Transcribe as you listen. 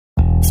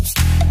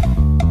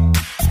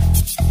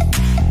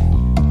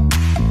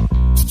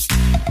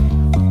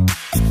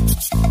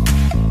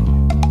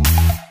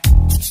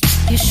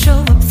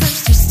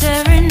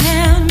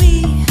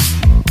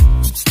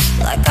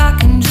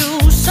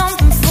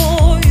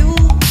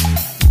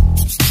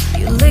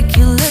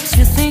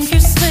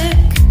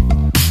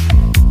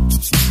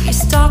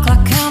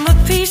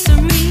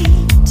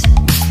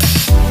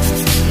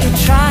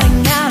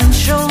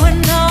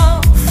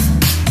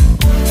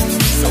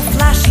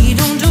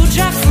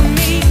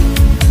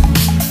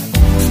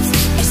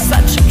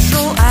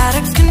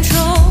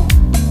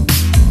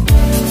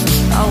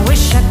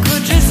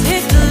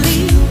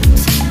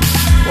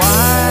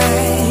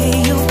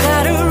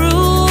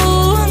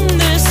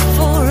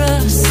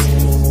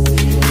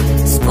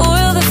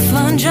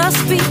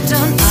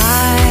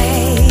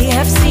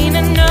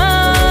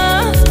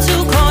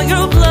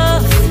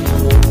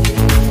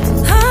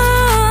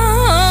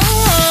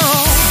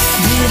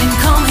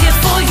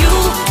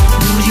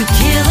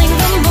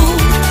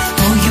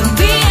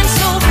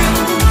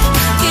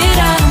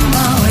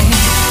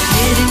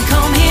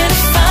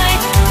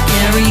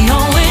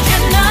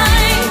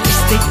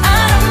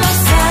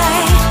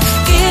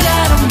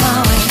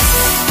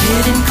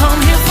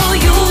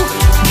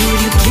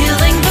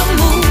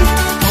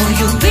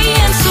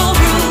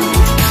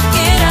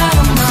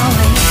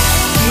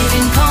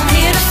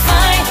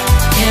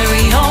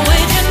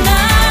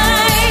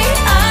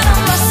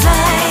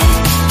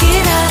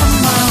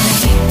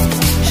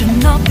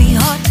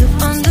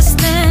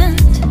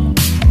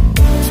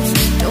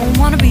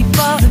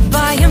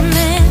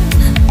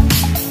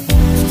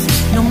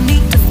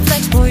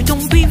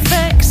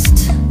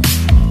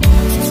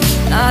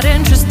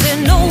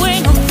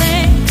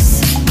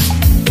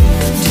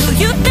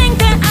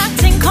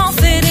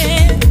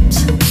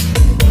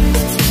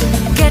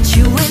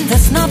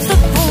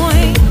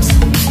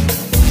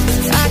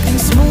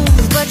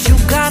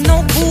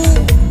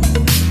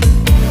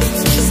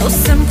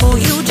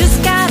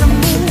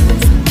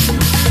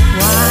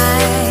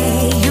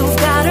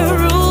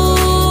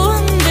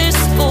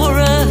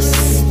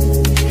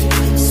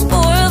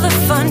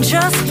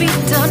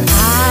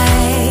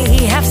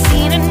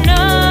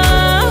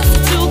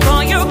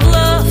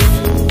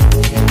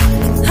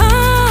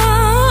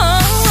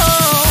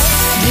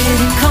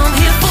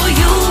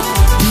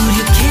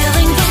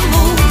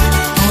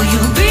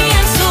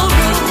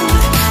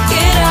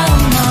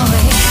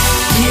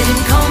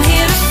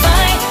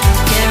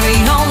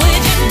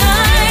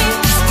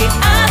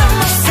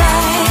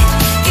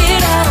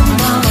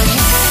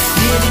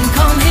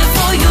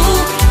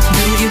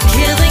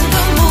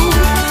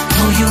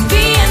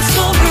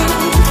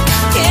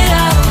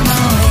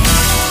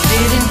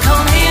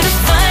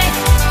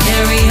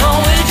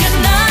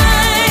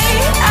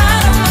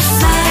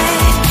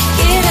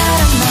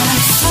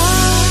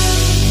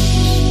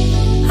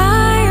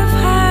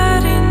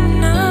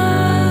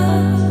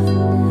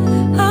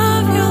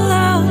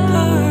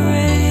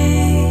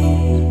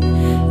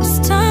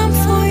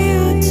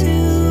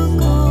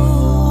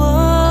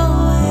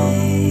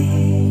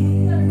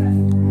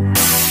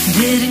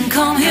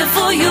come here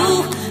for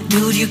you.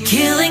 Dude, you're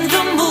killing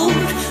the mood.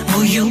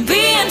 Oh, you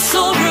being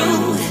so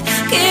rude.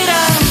 Get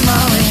out of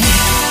my way.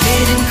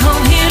 Didn't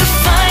come here to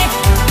fight.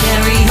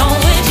 Carry on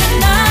with your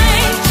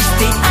night. Just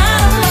stay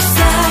out of my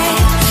sight.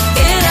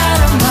 Get out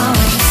of my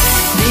way.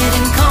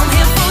 Didn't come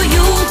here for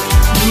you.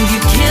 Dude,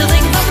 you're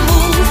killing the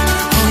mood.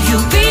 Oh, you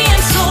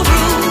being so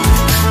rude.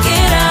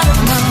 Get out of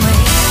my way.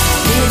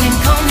 Didn't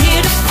come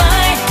here to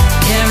fight.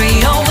 Carry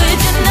on with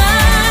your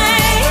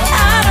night.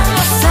 Out of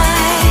my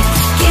sight.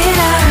 Get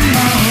out of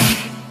my way.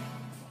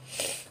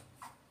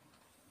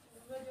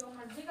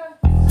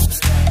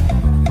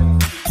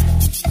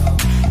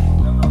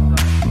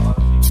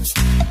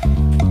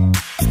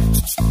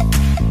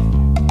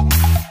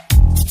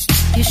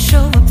 You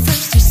show up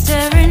thirsty,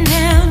 staring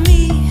at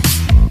me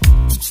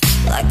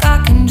like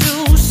I can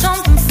do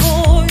something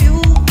for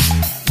you.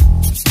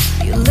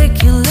 You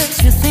lick your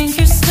lips, you think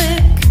you're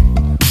slick.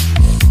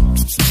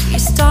 You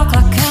stalk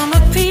like I'm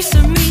a piece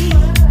of meat.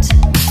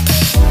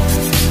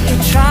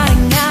 You're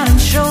trying out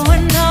and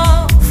showing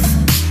off.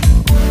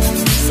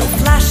 So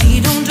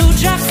flashy, don't do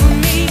jack for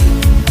me.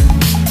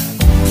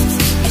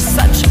 You're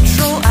such a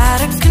troll,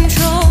 out of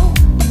control.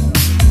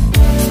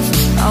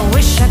 I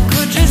wish I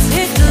could just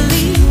hit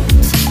delete.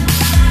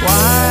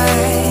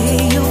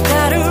 Why you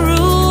gotta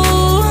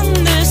ruin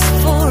this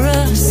for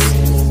us?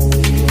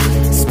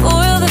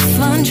 Spoil the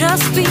fun,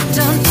 just be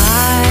done.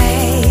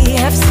 I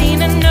have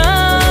seen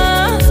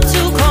enough to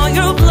call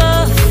your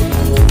bluff.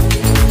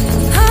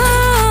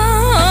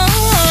 Oh,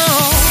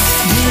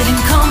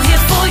 didn't come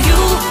here for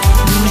you.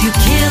 Dude, you're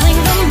killing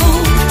the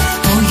mood.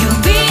 Oh, you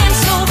being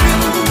so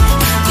rude.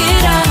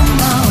 Get out of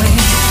my way.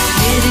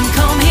 Didn't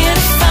come here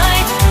to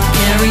fight.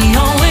 Carry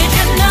on with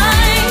your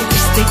night.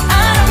 Stay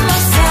out of my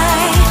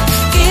sight.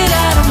 Get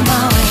out of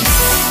my way.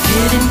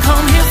 Didn't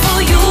come here for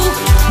you.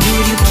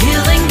 Dude, you're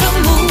killing the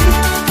mood.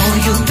 Oh,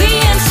 you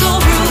being so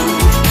rude.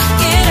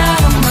 Get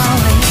out of my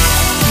way.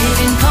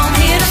 Didn't come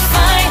here to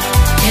fight.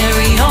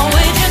 Carry on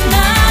with your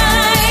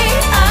night.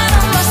 Out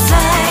of my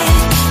sight.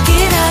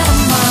 Get out of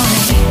my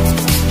way.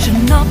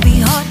 Should not be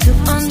hard to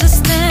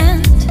understand.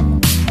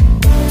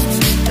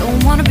 Don't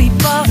wanna be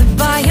bothered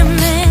by a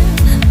man.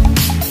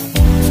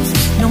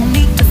 No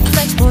need to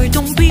flex, boy,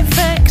 don't be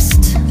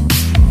vexed.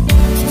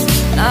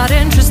 Not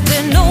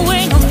interested, no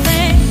way, no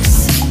thanks.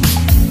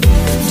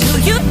 Do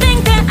you think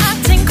that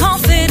acting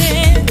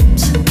confident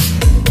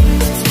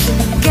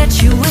get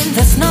you in?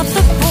 That's not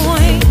the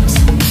point.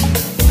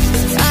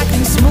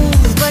 Acting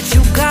smooth, but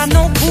you got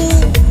no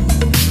cool.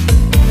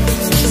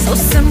 So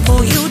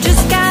simple, you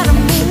just gotta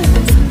move.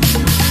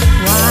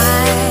 Why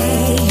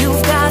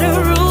you've gotta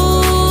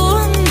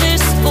ruin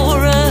this for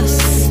us?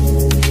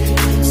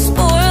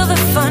 Spoil the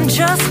fun,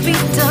 just be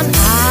done.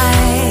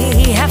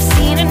 I have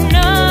seen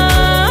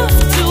enough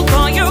to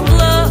call your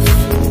bluff.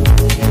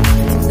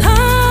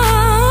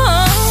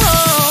 Oh,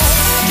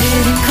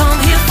 didn't come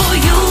here for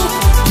you.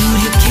 Dude,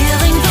 you're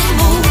killing the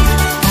mood.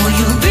 Oh,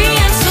 you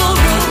being so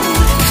rude.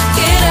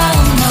 Get out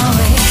of my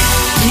way.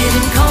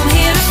 Didn't come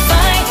here to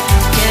fight.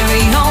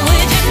 Carry on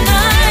with your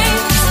night.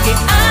 Get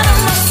out of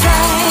my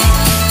sight.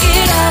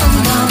 Get out of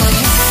my way.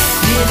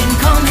 Didn't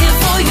come here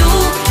for you.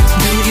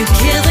 Dude, you're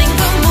killing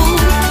the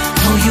mood.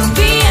 Oh, you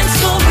being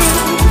so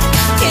rude.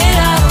 Get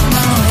out of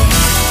my way.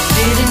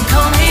 Didn't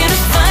come here to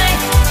fight.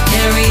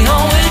 Carry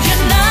on with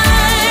your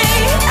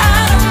night.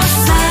 Out of my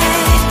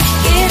sight.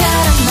 Get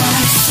out of my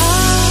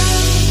sight.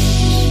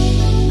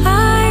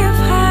 I have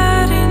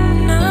had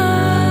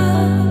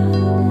enough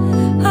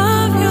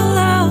of your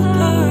loud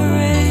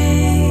parade.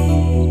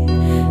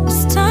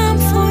 It's time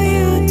for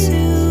you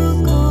to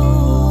go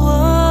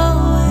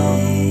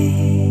away.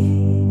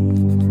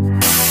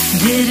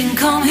 Didn't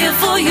come here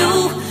for you.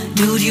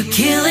 Dude, you're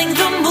killing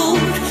the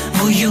mood.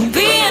 Oh, you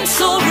being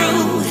so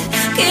rude.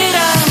 Get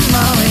out of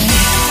my way.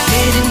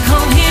 Didn't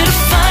come here to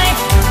fight.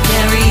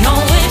 Carry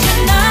on with your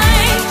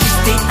night.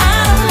 Stay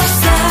out of my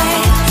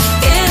sight.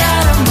 Get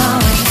out of my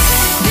way.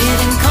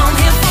 Didn't come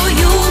here for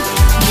you.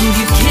 Dude,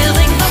 you're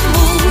killing the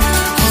mood.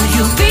 Oh,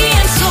 you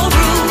being so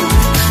rude.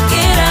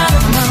 Get out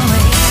of my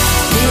way.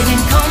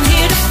 Didn't come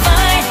here to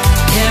fight.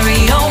 Carry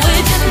on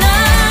with your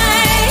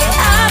night.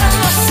 Out of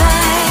my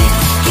sight.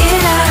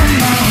 Get out of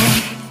my way.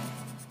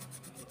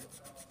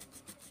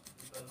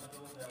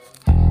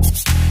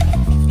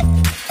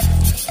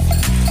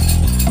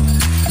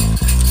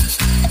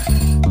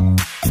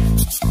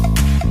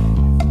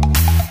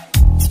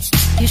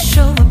 You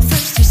show up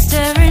thirsty,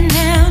 staring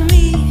at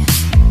me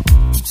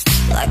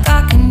like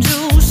I can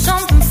do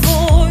something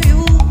for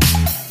you.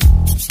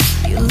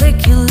 You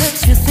lick your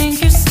lips, you think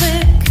you're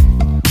slick.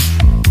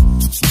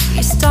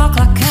 You stalk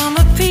like I'm a